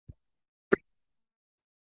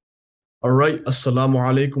All right, Assalamu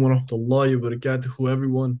alaikum wa rahmatullahi wa barakatuhu,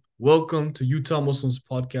 everyone. Welcome to Utah Muslims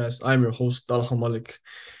Podcast. I'm your host, Talha Malik.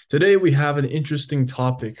 Today, we have an interesting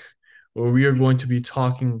topic where we are going to be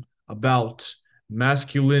talking about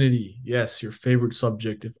masculinity. Yes, your favorite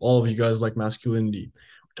subject, if all of you guys like masculinity.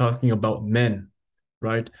 We're talking about men,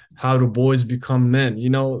 right? How do boys become men?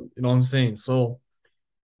 You know what I'm saying? So,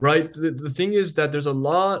 right, the thing is that there's a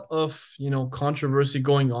lot of controversy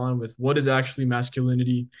going on with what is actually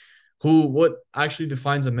masculinity, what actually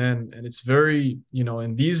defines a man. And it's very,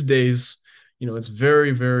 in these days, it's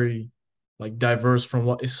very like diverse from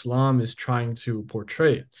what Islam is trying to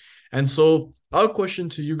portray. And so our question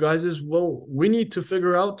to you guys is, well, we need to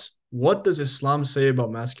figure out, what does Islam say about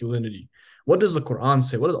masculinity? What does the Quran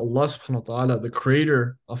say? What does Allah subhanahu wa ta'ala, the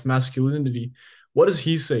creator of masculinity, what does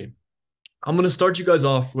he say? I'm going to start you guys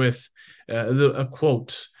off with a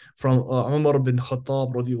quote from Umar bin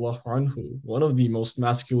Khattab radiallahu anhu, one of the most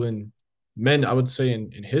masculine men, I would say,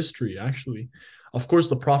 in history, actually. Of course,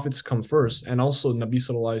 the prophets come first, and also Nabi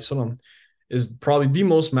Sallallahu Alaihi Wasallam is probably the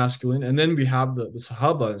most masculine. And then we have the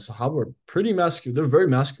Sahaba, and Sahaba are pretty masculine. They're very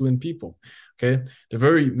masculine people, okay?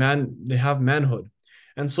 They have manhood.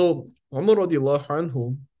 And so Umar radiallahu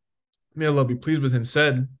anhu, may Allah be pleased with him,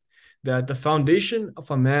 said that the foundation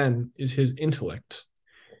of a man is his intellect.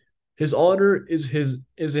 His honor is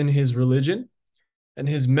in his religion, and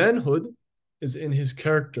his manhood is in his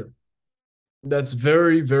character. That's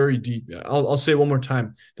very deep. I'll say it one more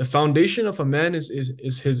time. The foundation of a man is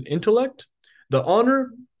his intellect. The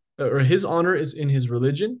honor or his honor is in his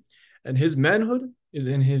religion, and his manhood is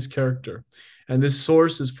in his character. And this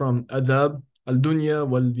source is from Adab al-Dunya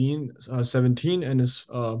wal-Din 17, and is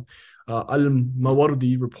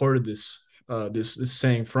Al-Mawardi reported this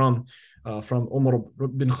saying from Umar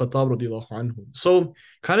bin Khattab radiallahu anhu. So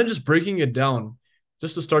kind of just breaking it down,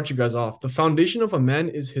 just to start you guys off, the foundation of a man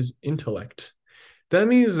is his intellect. That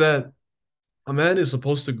means that a man is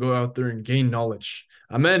supposed to go out there and gain knowledge.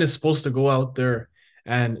 A man is supposed to go out there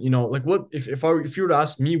and like, what if you were to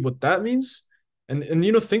ask me what that means, and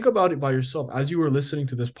think about it by yourself as you were listening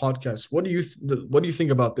to this podcast. What do you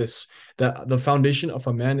think about this? That the foundation of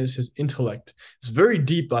a man is his intellect. It's very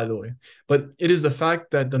deep, by the way, but it is the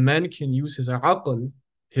fact that the man can use his aql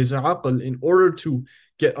in order to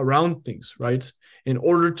get around things, right? In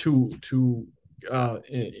order to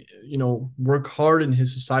work hard in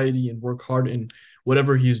his society and work hard in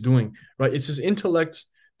whatever he's doing, right? It's his intellect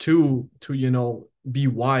to be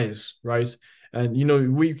wise, right? And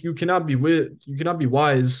you cannot be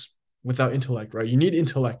wise without intellect, right? You need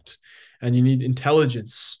intellect and you need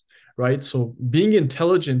intelligence, right? So being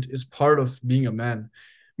intelligent is part of being a man,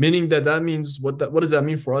 meaning that means, what does that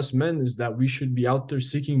mean for us men, is that we should be out there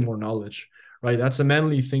seeking more knowledge, right? That's a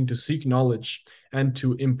manly thing, to seek knowledge and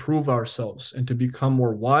to improve ourselves and to become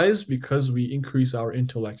more wise because we increase our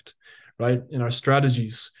intellect, right? In our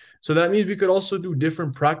strategies. So that means we could also do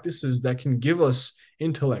different practices that can give us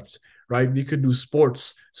intellect, right? We could do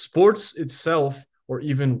sports itself, or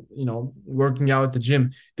even, working out at the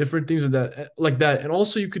gym, different things like that. And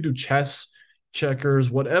also you could do chess,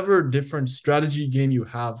 checkers, whatever different strategy game you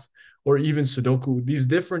have, or even Sudoku. These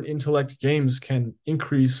different intellect games can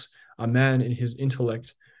increase a man in his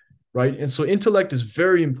intellect, right? And so intellect is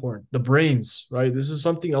very important. The brains, right? This is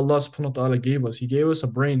something Allah subhanahu wa ta'ala gave us. He gave us a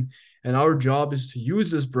brain, and our job is to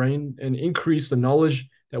use this brain and increase the knowledge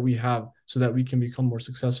that we have so that we can become more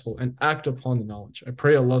successful and act upon the knowledge. I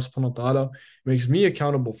pray Allah subhanahu wa ta'ala makes me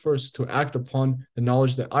accountable first to act upon the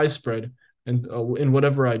knowledge that I spread, and in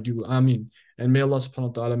whatever I do. Ameen. And may Allah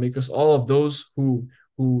subhanahu wa ta'ala make us all of those who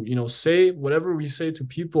say whatever we say to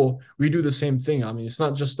people, we do the same thing. I mean, it's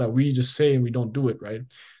not just that we just say and we don't do it, right?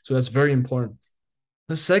 So that's very important.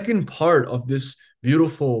 The second part of this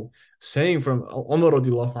beautiful saying from Umar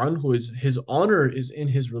radiallahu anhu is, his honor is in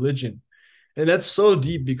his religion. And that's so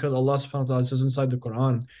deep because Allah subhanahu wa ta'ala says inside the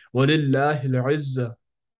Quran, وَلِلَّهِ الْعِزَّةُ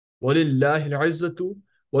وَلِلَّهِ الْعِزَّةُ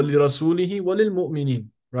وَلِرَسُولِهِ وَلِلْمُؤْمِنِينَ,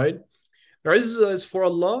 right? The Izzah is for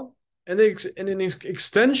Allah, and in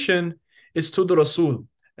extension, it's to the Rasul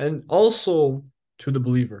and also to the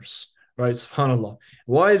believers, right? SubhanAllah.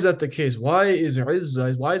 Why is that the case? Why is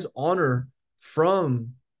honor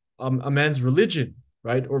from a man's religion,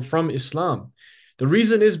 right? Or from Islam? The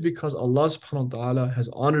reason is because Allah subhanahu wa ta'ala has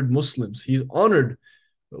honored Muslims. He's honored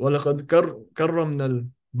وَلَقَدْ كَرَّمْنَا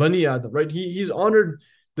الْبَنِي Adam, right? He's honored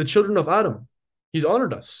the children of Adam. He's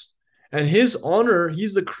honored us. And his honor,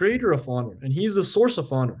 he's the creator of honor, and he's the source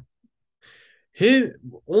of honor. His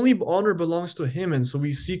only honor belongs to him, and so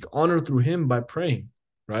we seek honor through him by praying,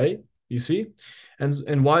 right? You see?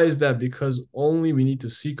 And why is that? Because only we need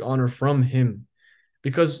to seek honor from him.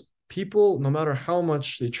 Because people, no matter how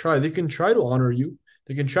much they try, they can try to honor you,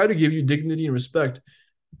 they can try to give you dignity and respect,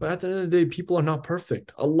 but at the end of the day, people are not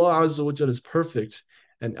perfect. Allah Azza wa Jal is perfect.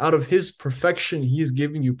 And out of His perfection, He is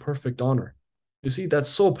giving you perfect honor. You see, that's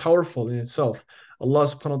so powerful in itself. Allah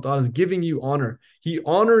subhanahu wa ta'ala is giving you honor. He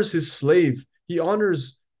honors His slave. He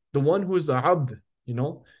honors the one who is the abd,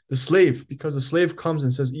 the slave, because the slave comes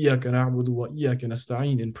and says, Iyaka na'budu wa iyaka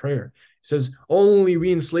nasta'een in prayer. He says, only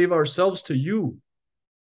we enslave ourselves to you.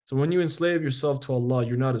 So when you enslave yourself to Allah,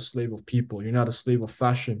 you're not a slave of people. You're not a slave of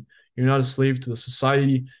fashion. You're not a slave to the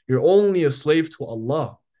society. You're only a slave to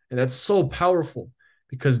Allah. And that's so powerful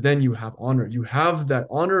because then you have honor. You have that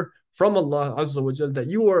honor from Allah Azza wa Jal that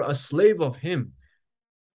you are a slave of Him.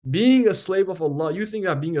 Being a slave of Allah, you think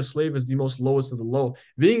that being a slave is the most lowest of the low.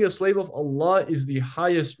 Being a slave of Allah is the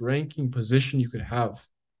highest ranking position you could have.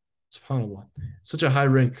 SubhanAllah. Such a high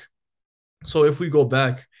rank. So if we go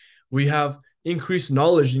back, we have increased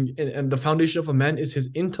knowledge, and the foundation of a man is his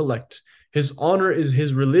intellect. His honor is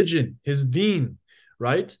his religion, his deen,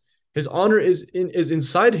 right? His honor is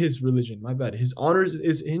inside his religion. My bad. His honor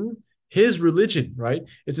is in his religion, right?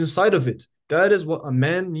 It's inside of it. That is what a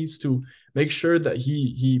man needs to make sure that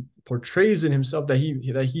he portrays in himself, that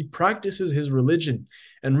he practices his religion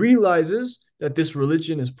and realizes that this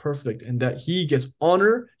religion is perfect and that he gets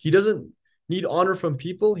honor. He doesn't need honor from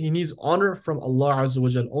people. He needs honor from Allah Azza wa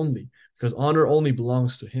Jal only, because honor only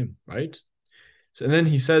belongs to Him, right? So, and then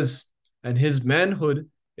he says, and his manhood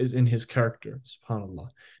is in his character, subhanAllah.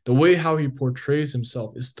 The way how he portrays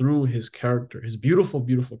himself is through his character, his beautiful,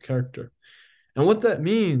 beautiful character. And what that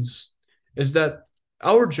means is that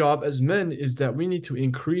our job as men is that we need to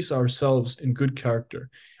increase ourselves in good character.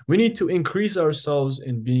 We need to increase ourselves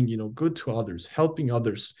in being, good to others, helping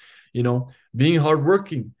others, being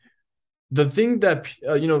hardworking. The thing that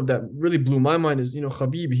that really blew my mind is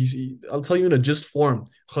Khabib. I'll tell you in a gist form.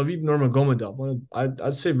 Khabib Nurmagomedov,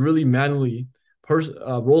 I'd say really manly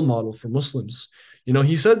role model for Muslims.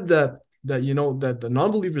 He said that the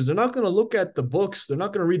non-believers, they're not going to look at the books, they're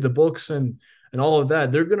not going to read the books and all of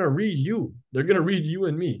that. They're going to read you. They're going to read you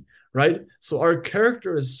and me, right? So our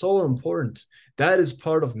character is so important. That is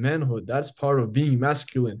part of manhood. That's part of being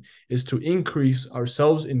masculine, is to increase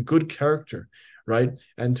ourselves in good character, right?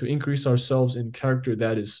 And to increase ourselves in character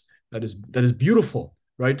that is beautiful,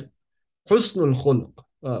 right? Husnul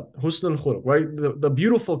khuluq, right? The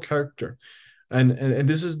beautiful character. And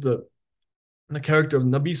this is the character of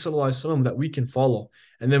Nabi Sallallahu Alaihi Wasallam that we can follow,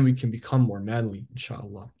 and then we can become more manly,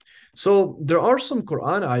 inshallah. So there are some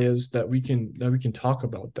Quran ayahs that we can talk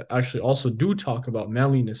about that actually also do talk about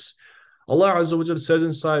manliness. Allah Azza wa Jalla says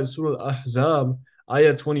inside Surah Al-Ahzab,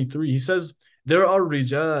 ayah 23, He says, there are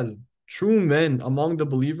rijal, true men among the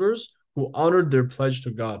believers who honored their pledge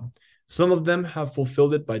to God. Some of them have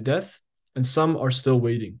fulfilled it by death, and some are still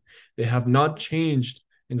waiting. They have not changed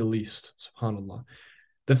in the least. SubhanAllah.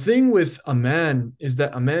 The thing with a man is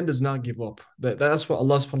that a man does not give up. That's what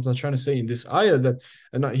Allah subhanahu wa ta'ala is trying to say in this ayah, that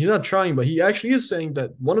He's not trying, but He actually is saying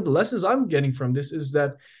that one of the lessons I'm getting from this is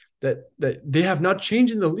that they have not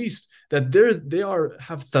changed in the least, that they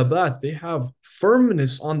have thabat, they have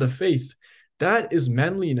firmness on the faith. That is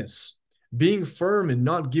manliness. Being firm and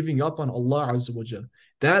not giving up on Allah Azza wa Jal.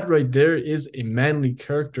 That right there is a manly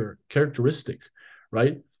characteristic,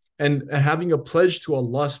 right? And having a pledge to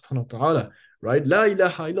Allah subhanahu wa ta'ala, right? La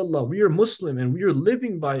ilaha illallah. We are Muslim and we are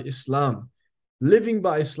living by Islam. Living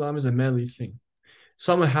by Islam is a manly thing.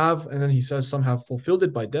 Some have, and then he says, some have fulfilled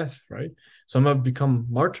it by death, right? Some have become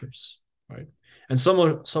martyrs, right? And some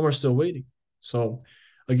are still waiting. So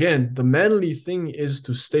again, the manly thing is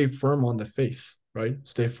to stay firm on the faith, right?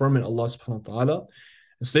 Stay firm in Allah subhanahu wa ta'ala,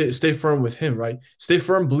 and stay firm with Him, right? Stay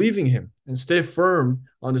firm believing Him, and stay firm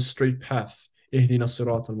on the straight path. Ihdina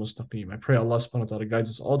sirat al-mustaqim. I pray Allah subhanahu wa ta'ala guides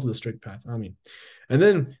us all to the straight path. Ameen. And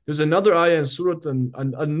then there's another ayah in Surah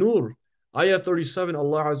An-Nur, ayah 37,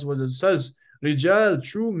 Allah Azza wa Jalla says, Rijal,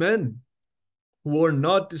 true men, who are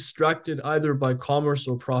not distracted either by commerce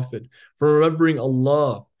or profit, for remembering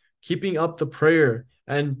Allah, keeping up the prayer,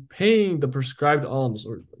 and paying the prescribed alms,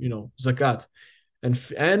 or zakat.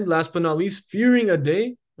 And last but not least, fearing a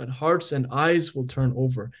day when hearts and eyes will turn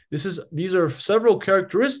over. These are several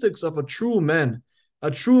characteristics of a true man,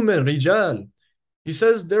 rijal. He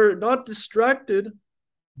says they're not distracted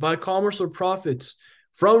by commerce or profits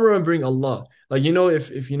from remembering Allah. Like,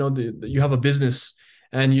 if you have a business,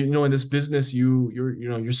 and in this business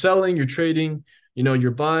you're selling, you're trading,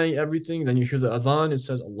 you're buying everything, then you hear the adhan, it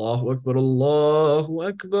says Allahu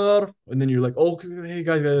Akbar, and then you're like, oh, hey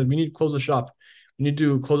guys, we need to close the shop. We need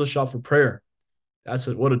to close the shop for prayer. That's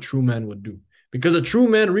what a true man would do. Because a true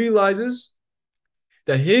man realizes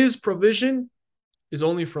that his provision is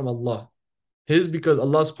only from Allah. His, because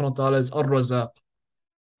Allah subhanahu wa ta'ala is Ar-Razaq.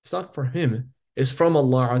 It's not for him. It's from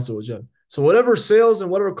Allah Azza wa Jal. So whatever sales and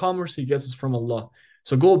whatever commerce he gets is from Allah.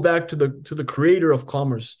 So go back to the creator of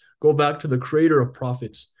commerce. Go back to the creator of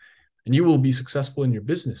profits, and you will be successful in your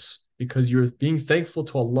business because you're being thankful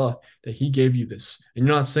to Allah that He gave you this. And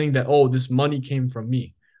you're not saying that, oh, this money came from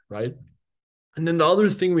me, right? And then the other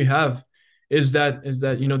thing we have is that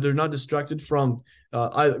they're not distracted from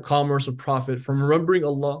either commerce or profit, from remembering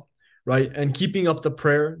Allah, right, and keeping up the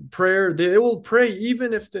prayer. They will pray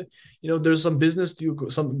even if there's some business deal,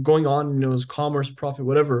 some going on, there's commerce, profit,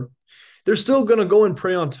 whatever. They're still gonna go and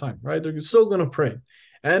pray on time, right? They're still gonna pray,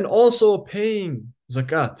 and also paying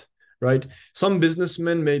zakat, right? Some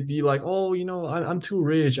businessmen may be like, oh, I'm too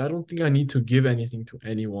rich. I don't think I need to give anything to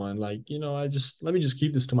anyone. Like, let me just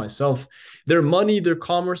keep this to myself. Their money, their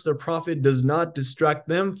commerce, their profit does not distract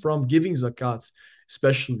them from giving zakat,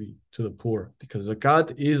 especially to the poor, because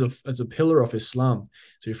zakat is a pillar of Islam.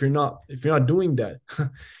 So if you're not doing that,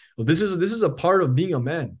 well, this is a part of being a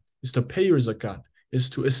man, is to pay your zakat, is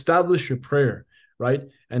to establish your prayer, right?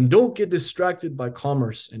 And don't get distracted by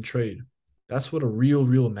commerce and trade. That's what a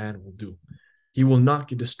real man will do. He will not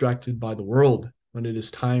get distracted by the world when it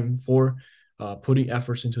is time for putting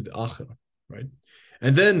efforts into the akhirah, right?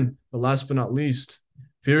 And then, the last but not least,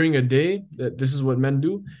 fearing a day, that this is what men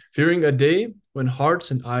do, fearing a day when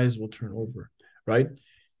hearts and eyes will turn over, right?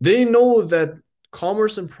 They know that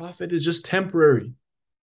commerce and profit is just temporary.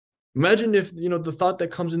 Imagine if, the thought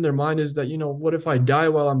that comes in their mind is that, what if I die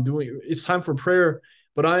while I'm doing, it's time for prayer,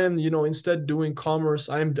 but I am, instead doing commerce,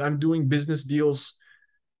 I'm doing business deals.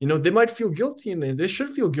 They might feel guilty they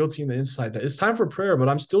should feel guilty in the inside that it's time for prayer, but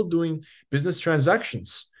I'm still doing business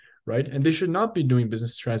transactions, right? And they should not be doing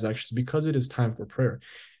business transactions because it is time for prayer.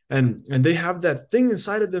 And they have that thing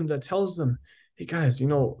inside of them that tells them, hey guys,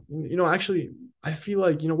 actually, I feel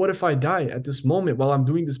like, what if I die at this moment while I'm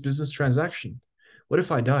doing this business transaction? What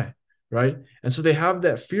if I die? Right? And so they have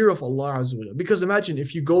that fear of Allah Azza wa Jalla. Because imagine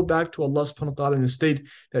if you go back to Allah subhanahu wa ta'ala in the state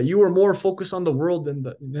that you were more focused on the world than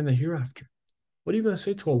the hereafter. What are you going to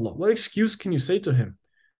say to Allah? What excuse can you say to him?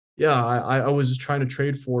 Yeah, I was just trying to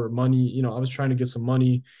trade for money. I was trying to get some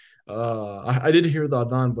money. I did hear the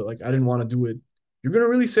adhan, but like I didn't want to do it. You're going to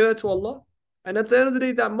really say that to Allah? And at the end of the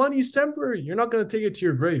day, that money is temporary. You're not going to take it to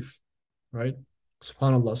your grave, right?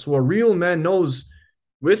 SubhanAllah. So a real man knows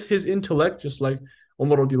with his intellect, just like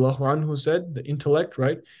Umar radiallahu anhu said, the intellect,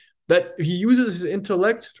 right? That he uses his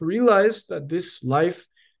intellect to realize that this life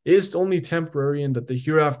is only temporary and that the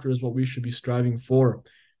hereafter is what we should be striving for.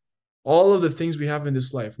 All of the things we have in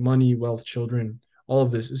this life, money, wealth, children, all of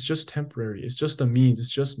this is just temporary. It's just a means. It's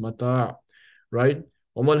just mata', right?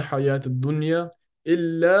 وَمَا الْحَيَاةُ الدُّنْيَا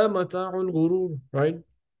إِلَّا مَتَاعُ الْغُرُورِ, right?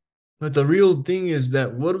 But the real thing is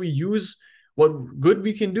that what good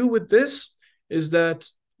we can do with this is that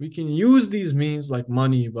we can use these means like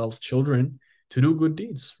money, wealth, children to do good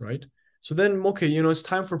deeds, right? So then, okay, it's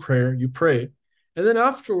time for prayer. You pray. And then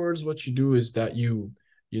afterwards, what you do is that you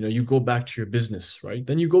go back to your business, right?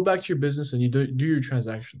 Then you go back to your business and you do your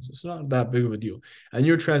transactions. It's not that big of a deal. And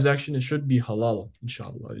your transaction, it should be halal,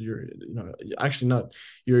 inshallah. Actually not.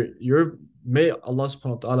 May Allah subhanahu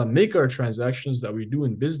wa ta'ala make our transactions that we do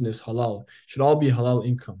in business halal. Should all be halal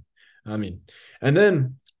income. I mean, and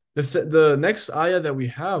then the next ayah that we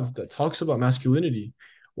have that talks about masculinity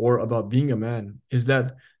or about being a man is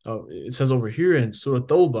that it says over here in Surah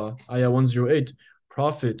Tawbah, ayah 108,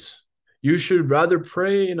 Prophet, you should rather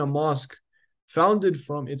pray in a mosque founded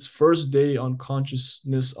from its first day on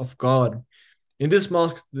consciousness of God. In this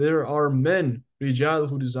mosque, there are men, rijal,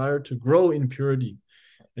 who desire to grow in purity.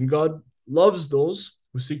 And God loves those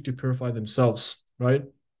who seek to purify themselves, right?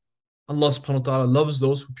 Allah subhanahu wa ta'ala loves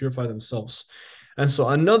those who purify themselves. And so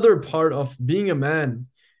another part of being a man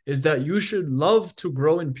is that you should love to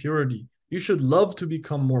grow in purity. You should love to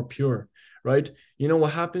become more pure, right?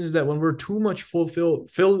 What happens is that when we're too much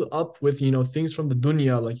filled up with, things from the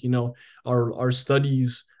dunya, like, our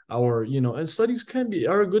studies, and studies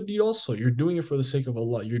are a good deed also. You're doing it for the sake of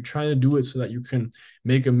Allah. You're trying to do it so that you can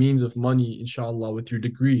make a means of money, inshallah, with your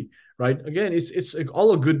degree, right? Again, it's like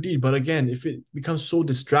all a good deed. But again, if it becomes so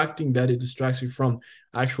distracting that it distracts you from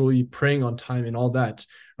actually praying on time and all that,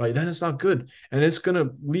 right? Then it's not good. And it's going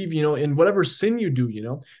to leave, in whatever sin you do,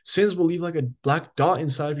 sins will leave like a black dot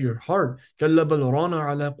inside of your heart. Right?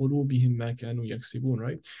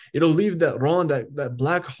 It'll leave that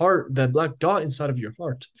black heart, that black dot inside of your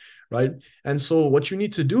heart, right? And so what you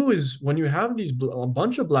need to do is when you have a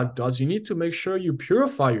bunch of black dots, you need to make sure you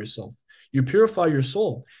purify yourself. You purify your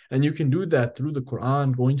soul. And you can do that through the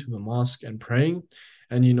Quran, going to the mosque and praying.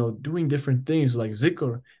 and doing different things like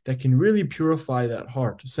zikr that can really purify that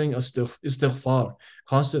heart, saying istighfar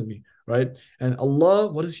constantly, right? And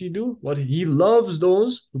Allah, what does He do? What He loves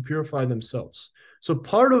those who purify themselves. So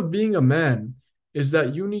part of being a man is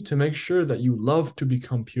that you need to make sure that you love to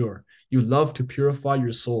become pure. You love to purify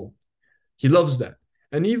your soul. He loves that.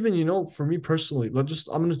 And even, for me personally, I'm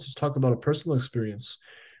gonna just talk about a personal experience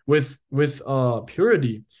with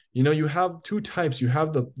purity. You have two types. You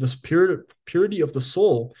have the this purity of the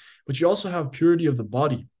soul, but you also have purity of the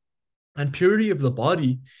body. And purity of the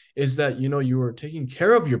body is that you are taking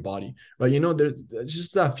care of your body, right? There's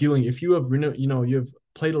just that feeling. If you have you've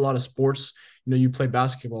played a lot of sports, you play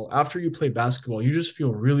basketball. After you play basketball, you just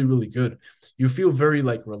feel really, really good. You feel very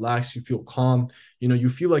like relaxed. You feel calm. You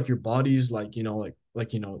feel like your body's like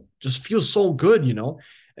just feels so good,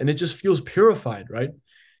 and it just feels purified, right?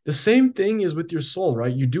 The same thing is with your soul,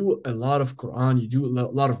 right? You do a lot of Quran, you do a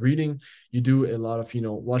lot of reading, you do a lot of,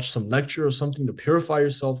 watch some lecture or something to purify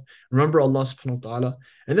yourself. Remember Allah subhanahu wa ta'ala.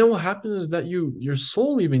 And then what happens is that your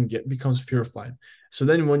soul even becomes purified. So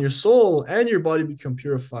then when your soul and your body become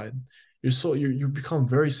purified, your soul, you become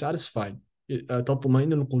very satisfied.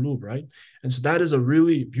 تطمئن القلوب, right? And so that is a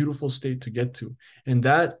really beautiful state to get to. And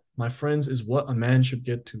that, my friends, is what a man should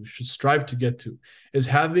get to, should strive to get to, is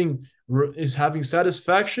having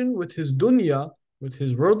satisfaction with his dunya, with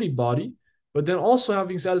his worldly body, but then also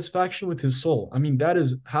having satisfaction with his soul. I mean, that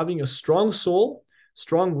is having a strong soul,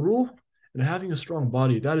 strong ruh, and having a strong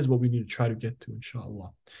body. That is what we need to try to get to,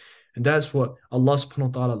 inshallah. And that's what Allah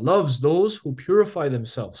subhanahu wa ta'ala loves, those who purify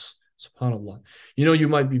themselves. Subhanallah. You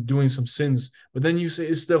might be doing some sins, but then you say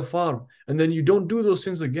istighfar, and then you don't do those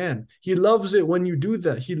sins again. He loves it when you do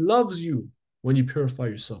that. He loves you when you purify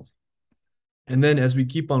yourself. And then as we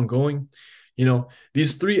keep on going,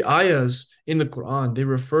 these three ayahs in the Quran, they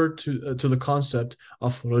refer to the concept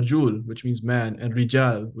of rajul, which means man, and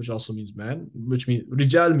rijal, which also means man, which means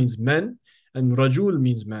rijal means men, and rajul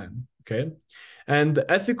means man. Okay. And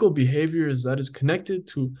the ethical behaviors that is connected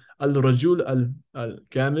to al-rajul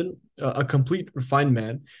al-kamil, a complete refined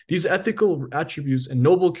man. These ethical attributes and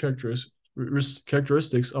noble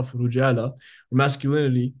characteristics of rujala, or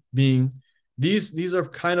masculinity, being these are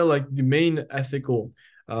kind of like the main ethical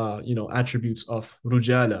attributes of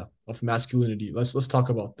rujala, of masculinity. Let's talk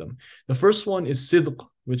about them. The first one is sidq,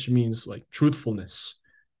 which means like truthfulness.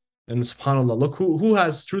 And subhanAllah, look who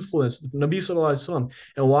has truthfulness, Nabi Sallallahu Alaihi Wasallam.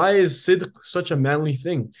 And why is sidq such a manly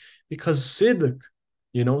thing? Because sidq,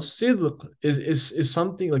 sidq is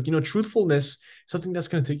something like, truthfulness, something that's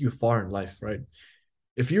going to take you far in life, right?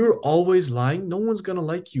 If you're always lying, no one's going to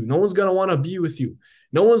like you. No one's going to want to be with you.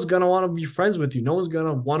 No one's going to want to be friends with you. No one's going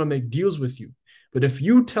to want to make deals with you. But if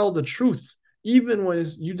you tell the truth, even when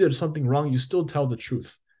you did something wrong, you still tell the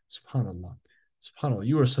truth. SubhanAllah. SubhanAllah,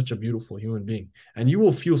 you are such a beautiful human being. And you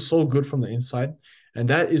will feel so good from the inside. And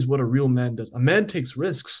that is what a real man does. A man takes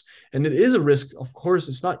risks. And it is a risk. Of course,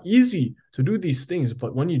 it's not easy to do these things.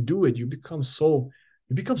 But when you do it, you become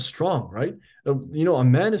strong, right? A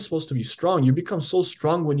man is supposed to be strong. You become so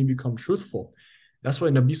strong when you become truthful. That's why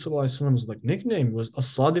Nabi Sallallahu Alaihi Wasallam's nickname was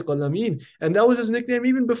As-Sadiq Al-Amin. And that was his nickname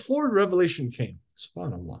even before the revelation came.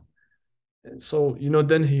 SubhanAllah. And so,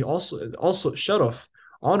 then he also sharaf,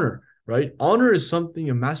 honor, right? Honor is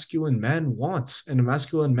something a masculine man wants and a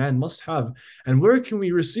masculine man must have. And where can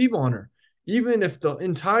we receive honor? Even if the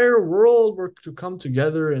entire world were to come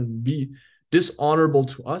together and be dishonorable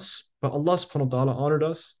to us, but Allah subhanahu wa ta'ala honored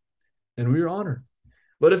us, and we are honored.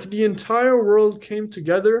 But if the entire world came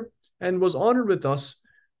together and was honored with us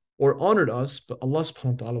or honored us, but Allah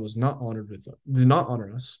subhanahu wa ta'ala was not honored with us, did not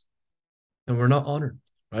honor us, then we're not honored,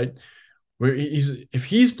 right? If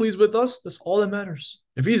he's pleased with us, that's all that matters.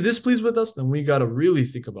 If he's displeased with us, then we got to really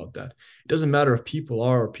think about that. It doesn't matter if people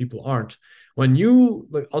are or people aren't. When you,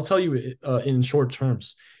 like, I'll tell you in short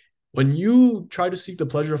terms, when you try to seek the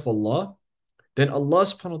pleasure of Allah, then Allah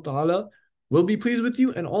subhanahu wa ta'ala will be pleased with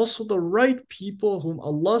you, and also the right people whom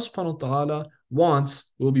Allah subhanahu wa ta'ala wants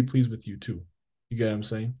will be pleased with you too. You get what I'm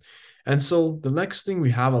saying? And so the next thing we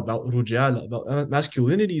have about rujala, about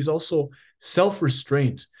masculinity, is also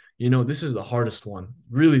self-restraint. This is the hardest one.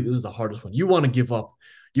 Really, this is the hardest one. You want to give up.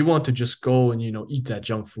 You want to just go and, eat that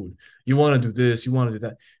junk food. You want to do this. You want to do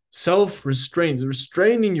that. Self-restraint,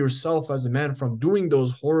 restraining yourself as a man from doing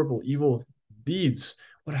those horrible, evil deeds.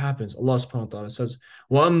 What happens? Allah subhanahu wa ta'ala says,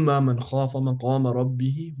 وَأَمَّا مَنْ خَافَ مَقَامَ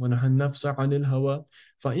رَبِّهِ وَنَهَى النَّفْسَ عَنِ الْهَوَىٰ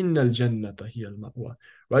فَإِنَّ الْجَنَّةَ هِيَ الْمَأْوَىٰ.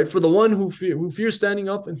 Right? For the one who fears standing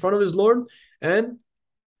up in front of his Lord, and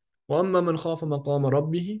وَأَمَّا مَنْ خَافَ مَقَامَ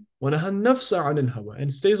رَبِّهِ وَنَهَى النَّفْسَ عَنِ الْهَوَىٰ,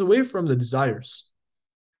 and stays away from the desires.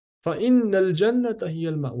 فَإِنَّ الْجَنَّةَ هِيَ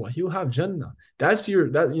الْمَأْوَىٰ. He'll have Jannah. That's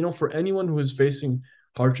for anyone who is facing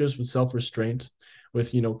hardships with self-restraint,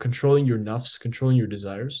 with controlling your nafs, controlling your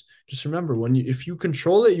desires. Just remember, if you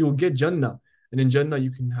control it, you'll get Jannah. And in Jannah,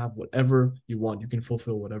 you can have whatever you want. You can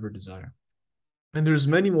fulfill whatever desire. And there's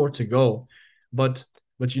many more to go, but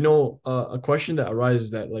a question that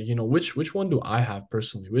arises, that, like, which one do I have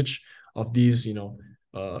personally? Which of these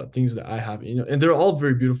things that I have, and they're all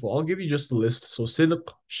very beautiful. I'll give you just the list. So sidq,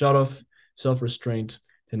 sharaf, self-restraint,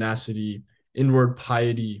 tenacity, inward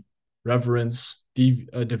piety, reverence,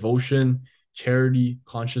 devotion, charity,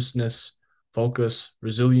 consciousness, focus,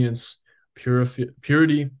 resilience,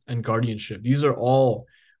 purity, and guardianship. These are all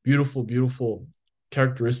beautiful, beautiful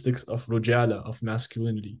characteristics of rujala, of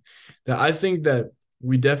masculinity, that I think that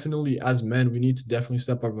we definitely, as men, we need to definitely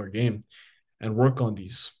step up our game and work on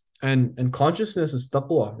these. And consciousness is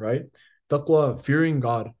taqwa, right? Taqwa, fearing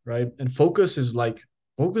God, right? And focus is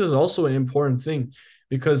also an important thing,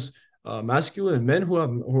 because masculine men who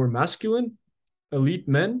are masculine, elite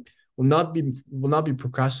men, will not be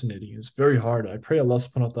procrastinating. It's very hard. I pray Allah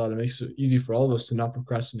subhanahu wa ta'ala makes it easy for all of us to not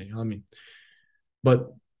procrastinate. I mean,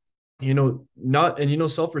 but not,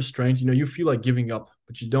 and self-restraint, you feel like giving up,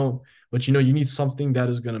 but you don't, but you need something that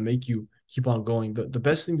is going to make you keep on going. The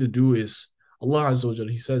best thing to do is, Allah Azza wa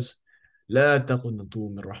Jalla, He says, لا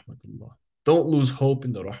تقنطوا من رحمة الله. Don't lose hope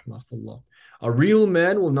in the rahmah of Allah. A real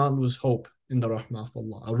man will not lose hope in the rahmah of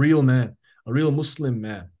Allah. A real man, a real Muslim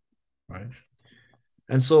man, right?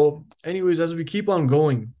 And so, anyways, as we keep on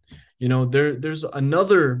going, there's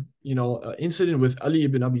another, incident with Ali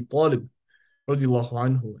ibn Abi Talib radiallahu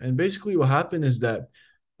anhu. And basically what happened is that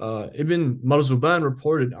Ibn Marzuban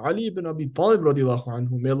reported Ali ibn Abi Talib radiallahu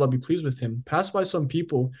anhu, may Allah be pleased with him, passed by some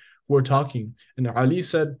people who were talking. And Ali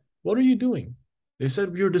said, "What are you doing?" They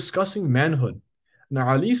said, "We are discussing manhood." And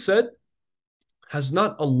Ali said, "Has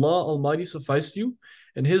not Allah Almighty sufficed you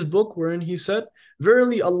in His book, wherein He said,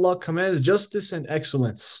 verily Allah commands justice and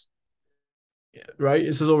excellence." Right?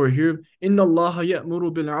 It says over here, Inna Allah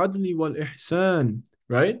ya'muru bil adli wal ihsan.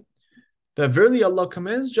 Right? That verily Allah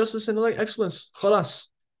commands justice and excellence. Khalas.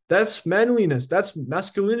 That's manliness. That's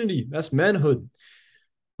masculinity. That's manhood.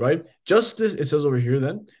 Right? Justice, it says over here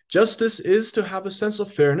then, justice is to have a sense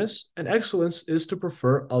of fairness, and excellence is to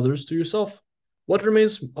prefer others to yourself. What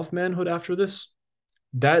remains of manhood after this?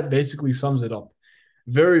 That basically sums it up.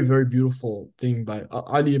 Very, very beautiful thing by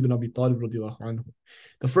Ali ibn Abi Talib radiallahu anhu.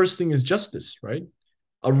 The first thing is justice, right?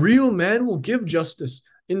 A real man will give justice.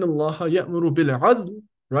 Inna Allah ya'muru bil adl,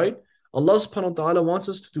 right? Allah subhanahu wa ta'ala wants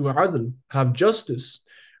us to do adl, have justice,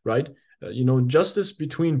 right? Justice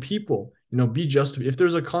between people. Be just. If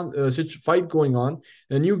there's a fight going on,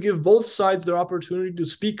 and you give both sides their opportunity to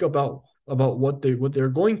speak about what they're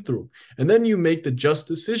going through, and then you make the just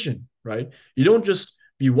decision, right? You don't just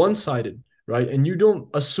be one-sided, right? And you don't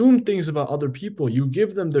assume things about other people. You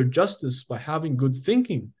give them their justice by having good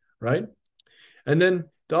thinking, right? And then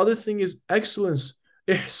the other thing is excellence.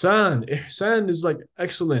 Ihsan. Ihsan is like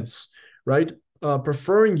excellence, right?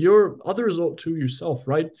 Preferring your others to yourself,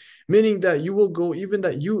 right? Meaning that you will go, even though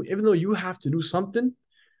you have to do something,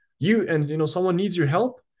 someone needs your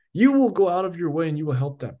help, you will go out of your way and you will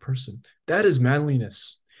help that person. That is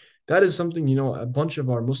manliness. That is something, a bunch of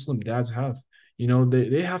our Muslim dads have.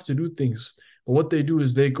 They have to do things, but what they do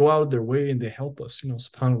is they go out of their way and they help us.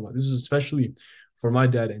 SubhanAllah. This is especially for my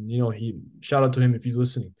dad, and he, shout out to him if he's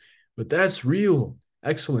listening. But that's real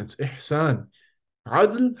excellence, ihsan.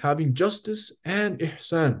 Adl, having justice, and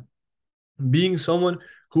ihsan, being someone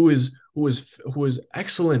who is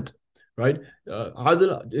excellent, right?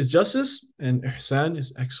 Adl is justice, and ihsan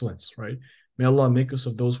is excellence, right? May Allah make us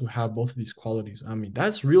of those who have both of these qualities. I mean,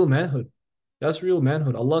 that's real manhood. That's real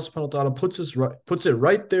manhood. Allah subhanahu wa ta'ala puts it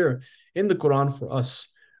right there in the Quran for us,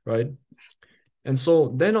 right? And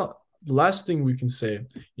so then the last thing we can say,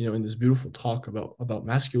 in this beautiful talk about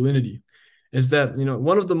masculinity, is that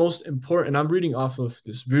one of the most important. I'm reading off of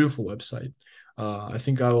this beautiful website. I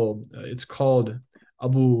think I will. It's called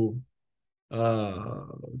Abu.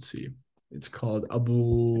 Let's see. It's called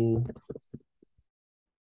Abu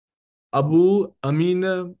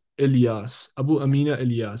Amina Elias.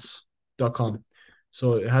 AbuAminaElias.com.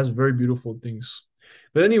 So it has very beautiful things.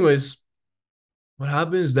 But anyways, what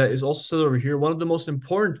happens is that is also said over here, one of the most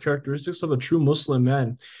important characteristics of a true Muslim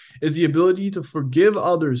man is the ability to forgive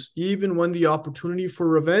others even when the opportunity for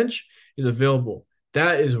revenge is available.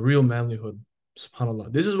 That is real manlyhood.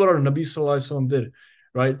 SubhanAllah. This is what our Nabi Sallallahu Alaihi Wasallam did,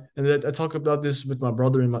 right? And that I talk about this with my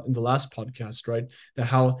brother in the last podcast, right? That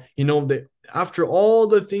how, that after all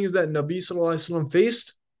the things that Nabi Sallallahu Alaihi Wasallam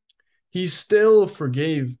faced, he still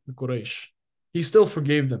forgave the Quraysh. He still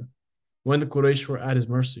forgave them when the Quraysh were at his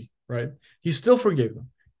mercy, right? He still forgave them.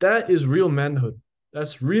 That is real manhood.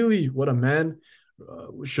 That's really what a man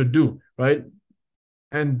should do, right?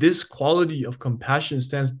 And this quality of compassion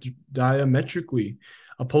stands diametrically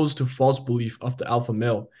opposed to false belief of the alpha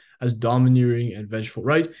male as domineering and vengeful,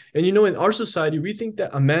 right? And in our society, we think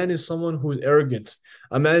that a man is someone who is arrogant.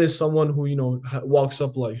 A man is someone who, walks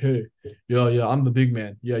up like, hey, yeah, yeah, I'm the big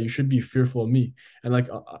man. Yeah, you should be fearful of me. And like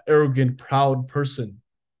a arrogant, proud person.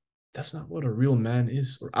 That's not what a real man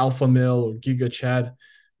is, or alpha male, or giga chad.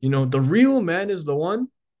 The real man is the one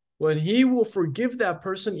when he will forgive that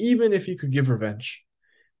person, even if he could give revenge.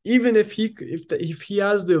 Even if he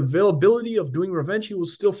has the availability of doing revenge, he will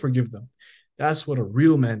still forgive them. That's what a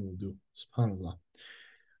real man will do. Subhanallah.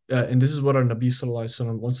 And this is what our Nabi Sallallahu Alaihi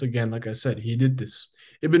Wasallam, once again, like I said, he did this.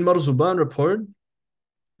 Ibn Marzuban reported,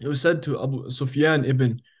 it was said to Abu Sufyan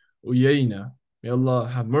ibn Uyayna, may Allah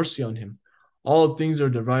have mercy on him, all things are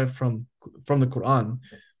derived from the Quran.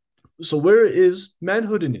 So where is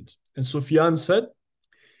manhood in it? And Sufyan said,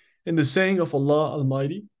 in the saying of Allah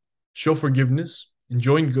Almighty, show forgiveness,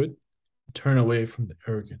 enjoin good, turn away from the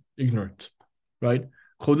arrogant, ignorant, right?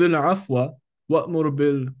 خذ العفو وأمر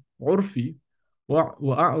بالعرف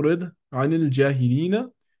وأعرض عن الجاهلين,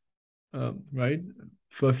 right?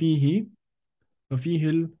 ففيه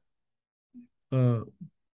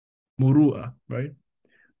المروءة, right?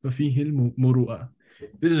 ففيه المروءة.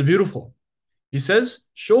 This is beautiful. He says,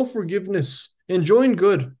 show forgiveness, enjoin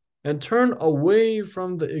good, and turn away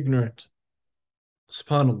from the ignorant.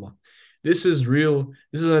 SubhanAllah. This is real.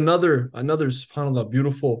 This is another SubhanAllah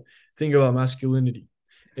beautiful thing about masculinity,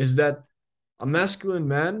 is that a masculine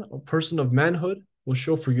man, a person of manhood, will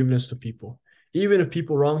show forgiveness to people. Even if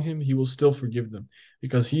people wrong him, he will still forgive them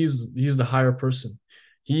because he's the higher person.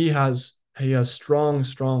 He has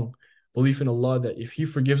strong belief in Allah that if he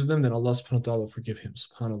forgives them, then Allah subhanahu wa ta'ala will forgive him.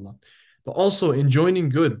 SubhanAllah. But also enjoining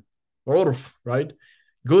good, urf, right?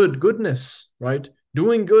 Goodness, right?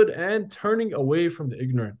 Doing good and turning away from the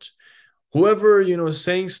ignorant. Whoever is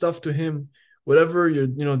saying stuff to him, whatever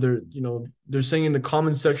they're saying in the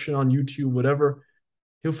comment section on YouTube, whatever,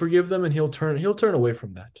 he'll forgive them and he'll turn away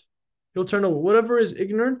from that. He'll turn away whatever is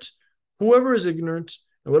ignorant, whoever is ignorant,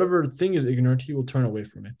 and whatever thing is ignorant, he will turn away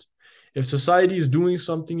from it. If society is doing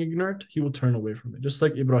something ignorant, he will turn away from it. Just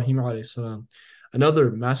like Ibrahim alayhi salam,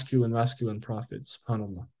 another masculine prophet,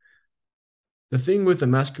 subhanAllah. The thing with the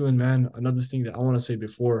masculine man, another thing that I want to say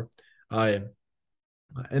before I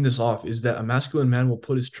end this off, is that a masculine man will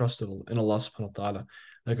put his trust in Allah subhanahu wa ta'ala.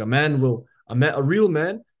 Like a real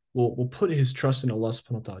man will put his trust in Allah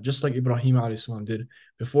subhanahu wa ta'ala, just like Ibrahim alayhi salam did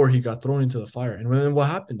before he got thrown into the fire. And then what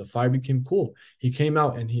happened? The fire became cool. He came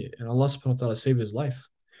out and Allah subhanahu wa ta'ala saved his life.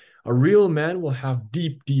 A real man will have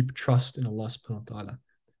deep trust in Allah subhanahu wa ta'ala.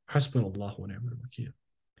 Hasbunallahu wa ni'mal wakeel.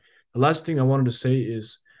 The last thing I wanted to say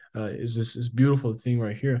is this beautiful thing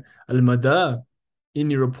right here. Al-Mada, in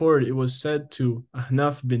the report, it was said to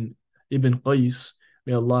Ahnaf bin Ibn Qais,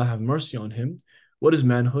 may Allah have mercy on him, what is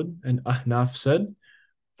manhood? And Ahnaf said,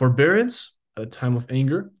 forbearance at a time of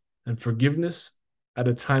anger and forgiveness at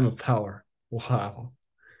a time of power. Wow.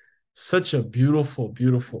 Such a beautiful,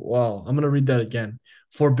 wow. I'm going to read that again.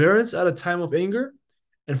 Forbearance at a time of anger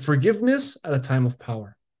and forgiveness at a time of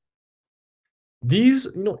power. These,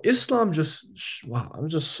 Islam just, wow,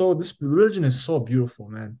 this religion is so beautiful,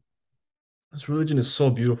 man. This religion is so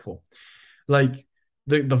beautiful. Like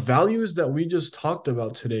the values that we just talked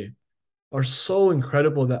about today are so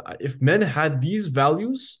incredible that if men had these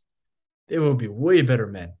values, they would be way better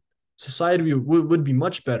men. Society would be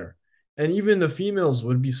much better. And even the females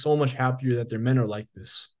would be so much happier that their men are like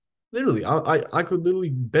this. Literally, I could literally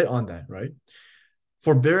bet on that, right?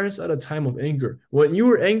 Forbearance at a time of anger. When you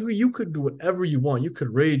were angry, you could do whatever you want. You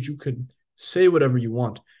could rage, you could say whatever you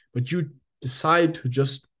want, but you decide to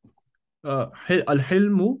just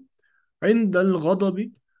الحلم عند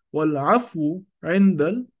الغضب والعفو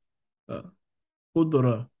عند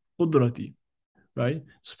القدرة, right?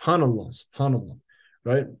 Subhanallah,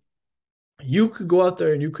 right? You could go out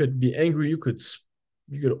there and you could be angry. You could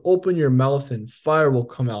open your mouth and fire will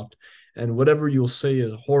come out, and whatever you'll say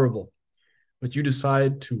is horrible. But you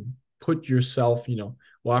decide to put yourself,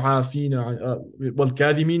 وَعَافِينَ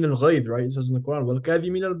وَالْكَاذِمِينَ الْغَيْظِ, right? It says in the Quran,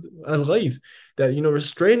 وَالْكَاذِمِينَ الْغَيْظِ, that,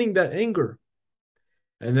 restraining that anger.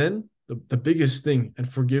 And then the biggest thing, and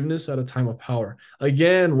forgiveness at a time of power.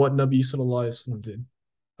 Again, what Nabi Sallallahu Alaihi Wasallam did.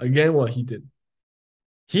 Again, what he did.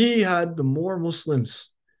 He had the more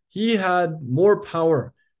Muslims. He had more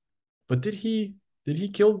power. But did he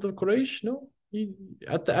kill the Quraysh? No.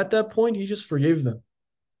 At that point, he just forgave them.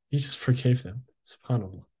 He just forgave them.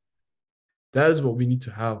 SubhanAllah. That is what we need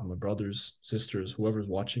to have, my brothers, sisters, whoever's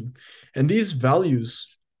watching. And these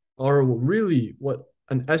values are really what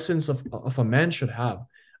an essence of a man should have.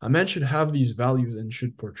 A man should have these values and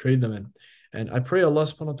should portray them. And I pray Allah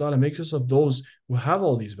subhanahu wa ta'ala makes us of those who have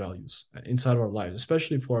all these values inside of our lives,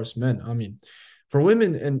 especially for us men. I mean, for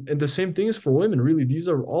women, and the same thing is for women, really. These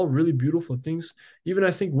are all really beautiful things. Even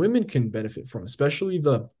I think women can benefit from, especially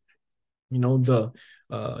but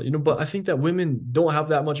I think that women don't have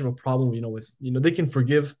that much of a problem, with, they can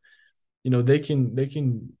forgive, they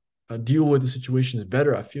can deal with the situations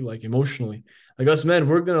better. I feel like emotionally, like us men,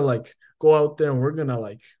 we're gonna like go out there and we're gonna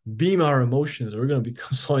like beam our emotions. We're gonna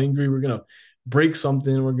become so angry. We're gonna break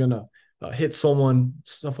something. We're gonna hit someone,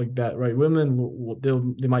 stuff like that, right? Women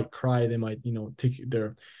they might cry. They might take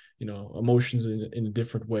their emotions in a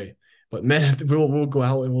different way. But men, we'll go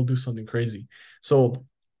out and we'll do something crazy. So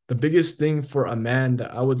the biggest thing for a man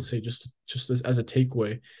that I would say, just as a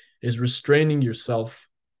takeaway, is restraining yourself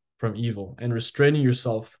from evil and restraining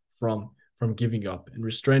yourself from giving up and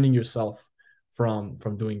restraining yourself from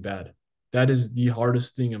doing bad. That is the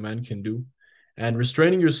hardest thing a man can do. And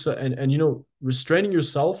restraining yourself, restraining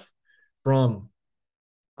yourself from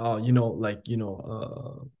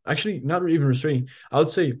actually not even restraining. I would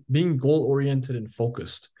say being goal oriented and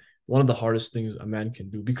focused. One of the hardest things a man can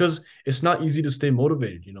do, because it's not easy to stay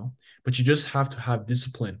motivated, but you just have to have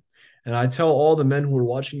discipline. And I tell all the men who are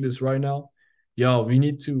watching this right now, yo, we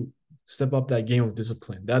need to step up that game of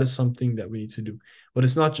discipline. That is something that we need to do. But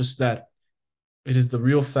it's not just that. It is the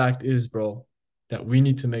real fact is, bro, that we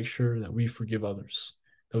need to make sure that we forgive others.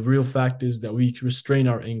 The real fact is that we restrain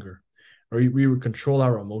our anger, or we control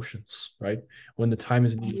our emotions, right? When the time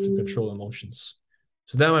is needed to control emotions.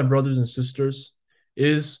 So that, my brothers and sisters,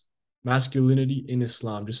 is masculinity in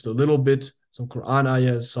Islam. Just a little bit, some Quran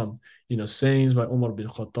ayahs, some sayings by Umar bin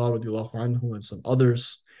Khattab radiallahu anhu, and some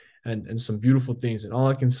others, and some beautiful things. And all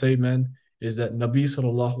I can say, man, is that Nabi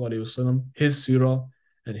sallallahu alaihi wasallam, his sirah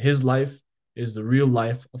and his life is the real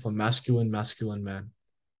life of a masculine man.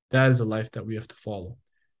 That is a life that we have to follow.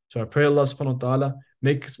 So I pray Allah subhanahu wa ta'ala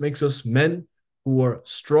makes us men who are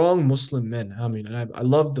strong Muslim men. I mean, and I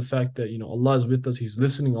love the fact that Allah is with us. He's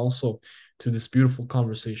listening also to this beautiful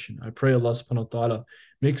conversation. I pray Allah subhanahu wa ta'ala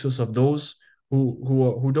makes us of those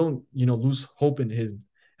who don't lose hope in Him,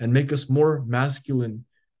 and make us more masculine,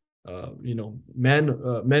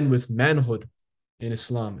 men with manhood in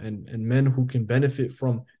Islam, and men who can benefit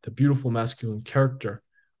from the beautiful masculine character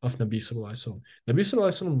of Nabi Sallallahu Alaihi Wasallam. Nabi Sallallahu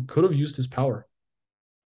Alaihi Wasallam could have used his power,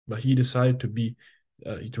 but he decided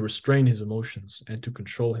to restrain his emotions and to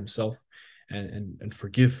control himself, and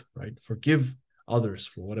forgive, right? Forgive others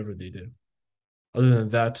for whatever they did. Other than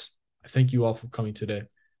that, I thank you all for coming today.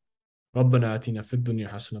 ربنا آتنا في الدنيا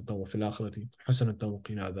حسنة وفي الآخرة حسنة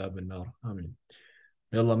وقنا عذاب النار. Amen.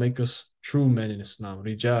 May Allah make us true men in Islam.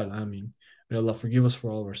 Rijal, Ameen. May Allah forgive us for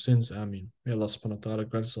all of our sins. Ameen. May Allah subhanahu wa ta'ala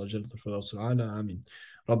grant us al-Jannah al-Firdaus al-A'la. Ameen.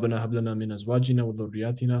 ربنا هب لنا من أزواجنا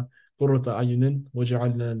وذرياتنا قرة أعين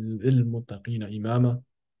واجعلنا للمتقين إماما.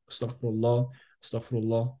 أستغفر الله. أستغفر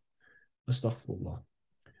الله. أستغفر الله.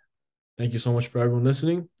 Thank you so much for everyone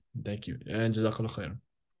listening. Thank you. And جزاك الله خيرا.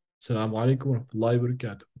 السلام عليكم ورحمة الله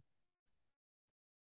وبركاته.